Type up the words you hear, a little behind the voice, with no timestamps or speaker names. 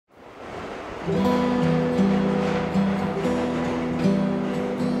Leave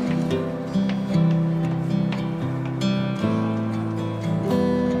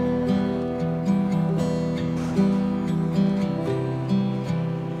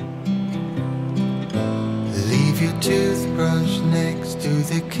your toothbrush next to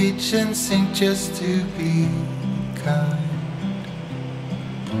the kitchen sink just to be kind.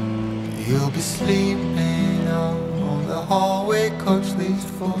 You'll be sleeping on the hallway coach leaves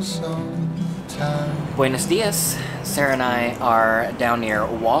for some time. Buenos dias. Sarah and I are down near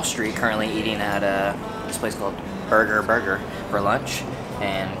Wall Street currently eating at this place called Burger for lunch,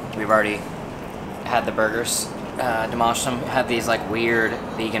 and we've already had the burgers, demolished them. Had these like weird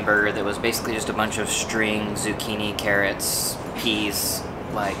vegan burger that was basically just a bunch of string zucchini, carrots, peas,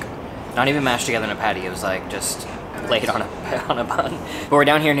 like not even mashed together in a patty. It was like just laid on a bun. But we're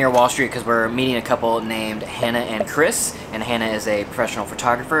down here near Wall Street because we're meeting a couple named Hannah and Chris, and Hannah is a professional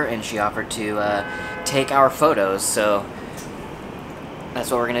photographer, and she offered to take our photos, so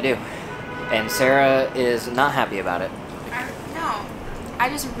that's what we're gonna do. And Sarah is not happy about it. No, I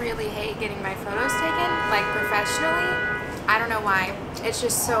just really hate getting my photos taken, like professionally. I don't know why. It's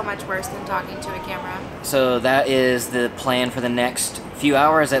just so much worse than talking to a camera. So that is the plan for the next few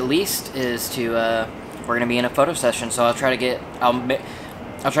hours at least, is to we're gonna be in a photo session, so I'll try to get some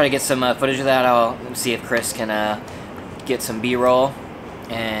footage of that. I'll see if Chris can get some B-roll,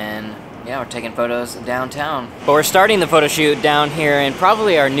 and yeah, we're taking photos downtown. But we're starting the photo shoot down here in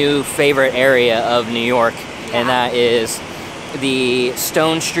probably our new favorite area of New York, and that is the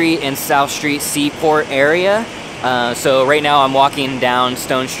Stone Street and South Street Seaport area. So right now I'm walking down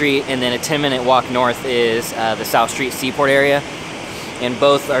Stone Street, and then a 10-minute walk north is the South Street Seaport area, and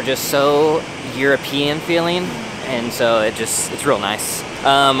both are just so European feeling, and so it's real nice.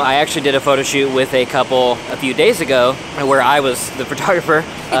 I actually did a photo shoot with a couple a few days ago where I was the photographer,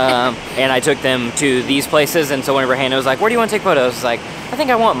 and I took them to these places, and so whenever Hannah was like, where do you want to take photos? I was like, I think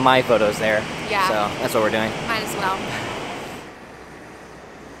I want my photos there. Yeah. So that's what we're doing. Might as well.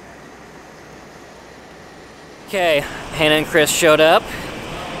 Okay, Hannah and Chris showed up.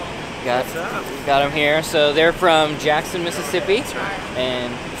 Got them here. So they're from Jackson, Mississippi,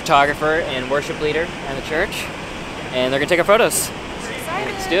 and photographer and worship leader at the church, and they're gonna take our photos.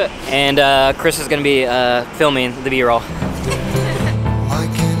 Let's do it. And Chris is gonna be filming the B-roll. Why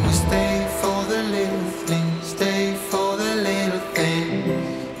can't we stay for the little things, stay for the little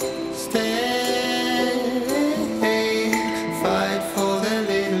things, stay, fight for the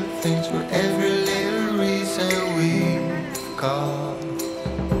little things, for every little reason we've got.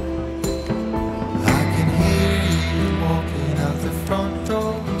 I can hear you walking out the front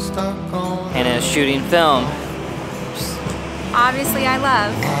door, stuck on. Hannah is shooting film. Obviously, I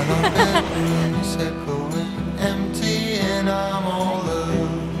love. Empty and I'm all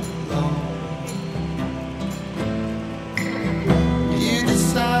alone. You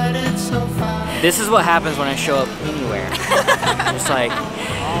decided so fast. This is what happens when I show up anywhere. Just like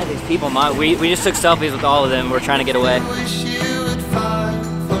all these people. We just took selfies with all of them. We're trying to get away. Wish you would fight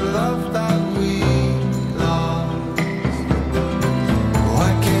for love that we lost.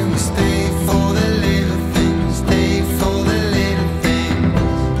 Why can't we stay for the little things, stay for the little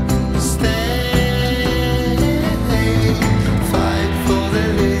things, stay, fight for the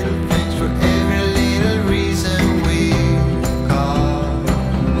little things, for every little reason we've got.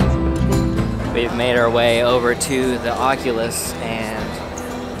 We've made our way over to the Oculus, and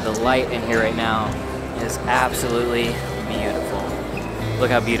the light in here right now is absolutely beautiful.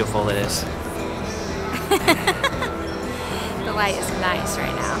 Look how beautiful it is. The light is nice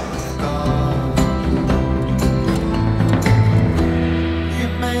right now. You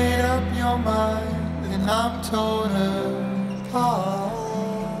made up your mind and I'm torn apart.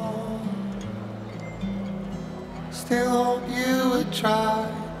 Still hope you would try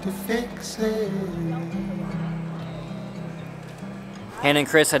to fix it. Hannah and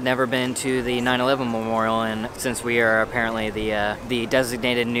Chris had never been to the 9/11 memorial, and since we are apparently the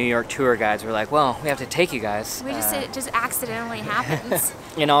designated New York tour guides, we're like, well, we have to take you guys. It just accidentally happens.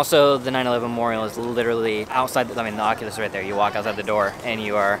 And also, the 9/11 memorial is literally outside. The Oculus is right there. You walk outside the door, and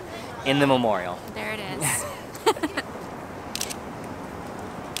you are in the memorial. There it is.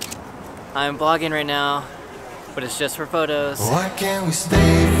 I'm vlogging right now, but it's just for photos. Why can't we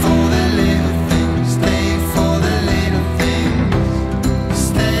stay for the little things, stay for the little things,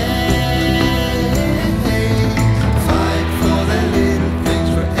 stay, fight for the little things,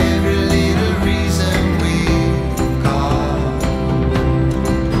 for every little reason we've got.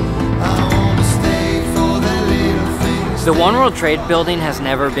 I wanna stay for the little things. The One World Trade building has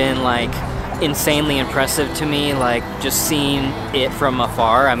never been like insanely impressive to me, like just seeing it from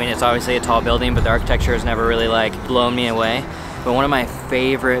afar. I mean, it's obviously a tall building, but the architecture has never really like blown me away. But one of my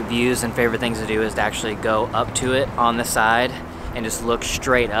favorite views and favorite things to do is to actually go up to it on the side and just look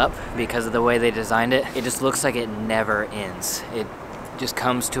straight up because of the way they designed it. It just looks like it never ends. It just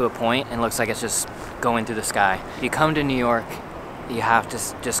comes to a point and looks like it's just going through the sky. If you come to New York, you have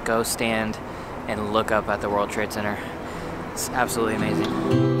to just go stand and look up at the World Trade Center. It's absolutely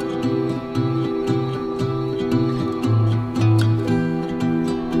amazing.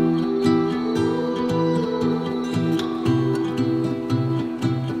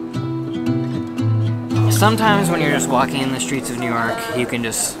 Sometimes when you're just walking in the streets of New York, you can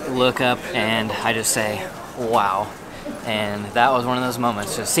just look up and I just say, wow. And that was one of those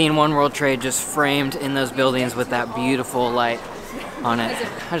moments. Just seeing One World Trade just framed in those buildings with that beautiful light on it.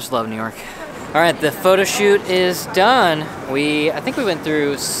 I just love New York. All right, the photo shoot is done. I think we went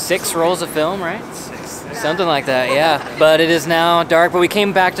through 6 rolls of film, right? 6. Something like that, yeah. But it is now dark, but we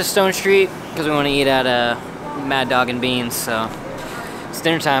came back to Stone Street because we want to eat at Mad Dog and Beans, so it's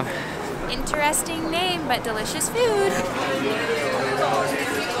dinner time. Interesting name, but delicious food.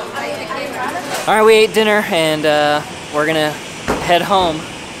 All right, we ate dinner and we're gonna head home.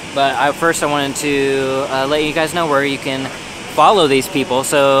 But first I wanted to let you guys know where you can follow these people.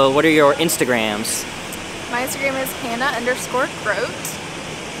 So what are your Instagrams? My Instagram is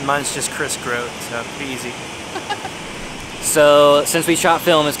Hannah_Grote. Mine's just Chris Grote, so pretty easy. So since we shot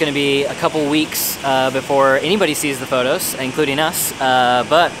film, it's going to be a couple weeks before anybody sees the photos, including us.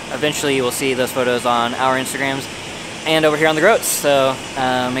 But eventually you will see those photos on our Instagrams and over here on the Groats. So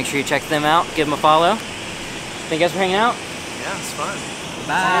make sure you check them out, give them a follow. Thank you guys for hanging out. Yeah, it's fun.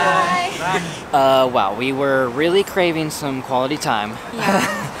 Bye. Bye. Wow, we were really craving some quality time.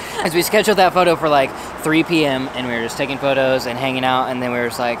 Yeah. As we scheduled that photo for like 3 p.m. and we were just taking photos and hanging out, and then we were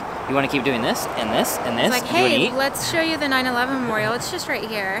just like, you want to keep doing this and this and this? It's like, hey, let's show you the 9/11 memorial. It's just right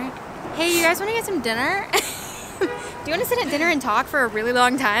here. Hey, you guys want to get some dinner? Do you want to sit at dinner and talk for a really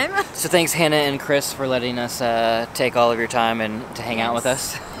long time? So thanks, Hannah and Chris, for letting us take all of your time and to hang out with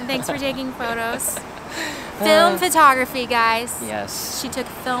us. And thanks for taking photos. Film photography, guys. Yes. She took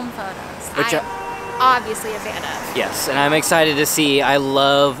film photos. Which I'm obviously a fan of. Yes, and I'm excited to see. I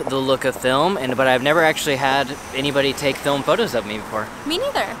love the look of film, but I've never actually had anybody take film photos of me before. Me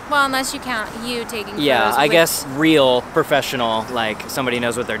neither. Well, unless you count you taking photos. Yeah, I guess real professional, like somebody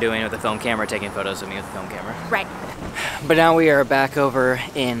knows what they're doing with a film camera, taking photos of me with a film camera. Right. But now we are back over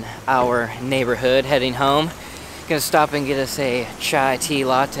in our neighborhood, heading home. Gonna stop and get us a chai tea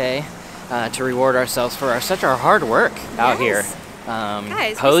latte to reward ourselves for such our hard work out here.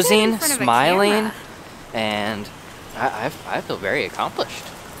 Guys, posing, smiling, and I feel very accomplished.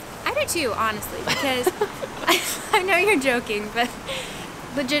 I do too, honestly, because I know you're joking, but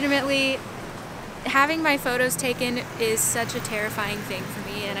legitimately, having my photos taken is such a terrifying thing for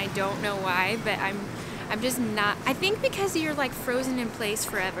me, and I don't know why, but I'm just not. I think because you're like frozen in place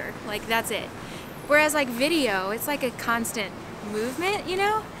forever, like that's it. Whereas like video, it's like a constant movement, you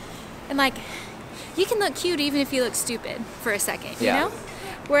know, and like you can look cute even if you look stupid for a second, you know.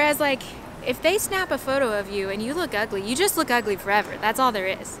 Whereas like if they snap a photo of you and you look ugly, you just look ugly forever. That's all there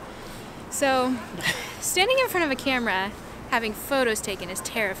is. So standing in front of a camera having photos taken is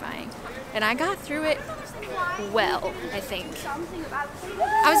terrifying, and I got through it well, I think.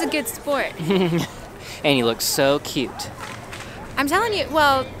 I was a good sport. And you look so cute. I'm telling you,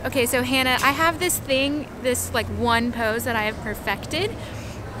 well, okay, so Hannah, I have this thing, this like one pose that I have perfected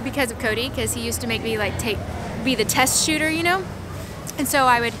because of Cody, because he used to make me like be the test shooter, you know? And so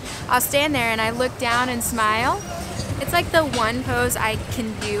I'll stand there and I look down and smile. It's like the one pose I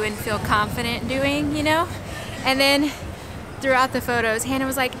can do and feel confident doing, you know? And then throughout the photos, Hannah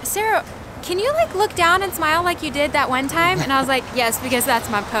was like, Sarah, can you like look down and smile like you did that one time? And I was like, yes, because that's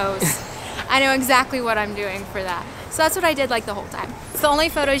my pose. I know exactly what I'm doing for that. So that's what I did like the whole time. It's the only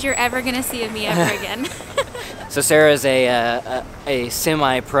photos you're ever gonna see of me ever again. So Sarah is a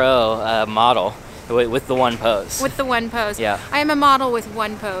semi-pro model with the one pose. With the one pose. Yeah. I am a model with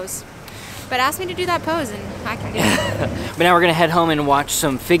one pose. But ask me to do that pose and I can do it. But now we're gonna head home and watch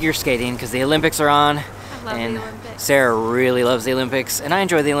some figure skating because the Olympics are on. I love And the Olympics. Sarah really loves the Olympics, and I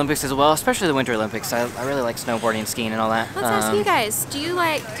enjoy the Olympics as well, especially the Winter Olympics. I really like snowboarding, skiing, and all that. Let's ask you guys, do you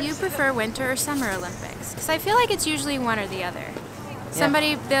prefer winter or summer Olympics? Because I feel like it's usually one or the other.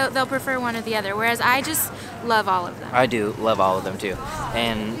 Somebody, they'll prefer one or the other, whereas I just love all of them. I do love all of them too.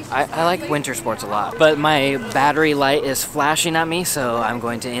 And I like winter sports a lot. But my battery light is flashing at me, so I'm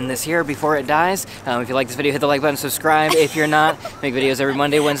going to end this here before it dies. If you like this video, hit the like button, subscribe. If you're not, make videos every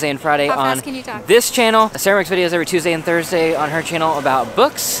Monday, Wednesday, and Friday How on fast can you talk? this channel. Sarah makes videos every Tuesday and Thursday on her channel about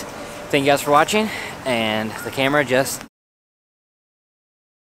books. Thank you guys for watching, and the camera just